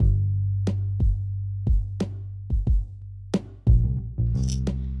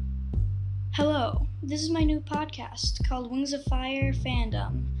Hello, this is my new podcast called Wings of Fire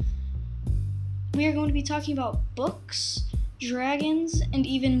Fandom. We are going to be talking about books, dragons, and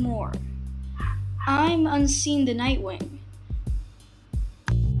even more. I'm Unseen the Nightwing.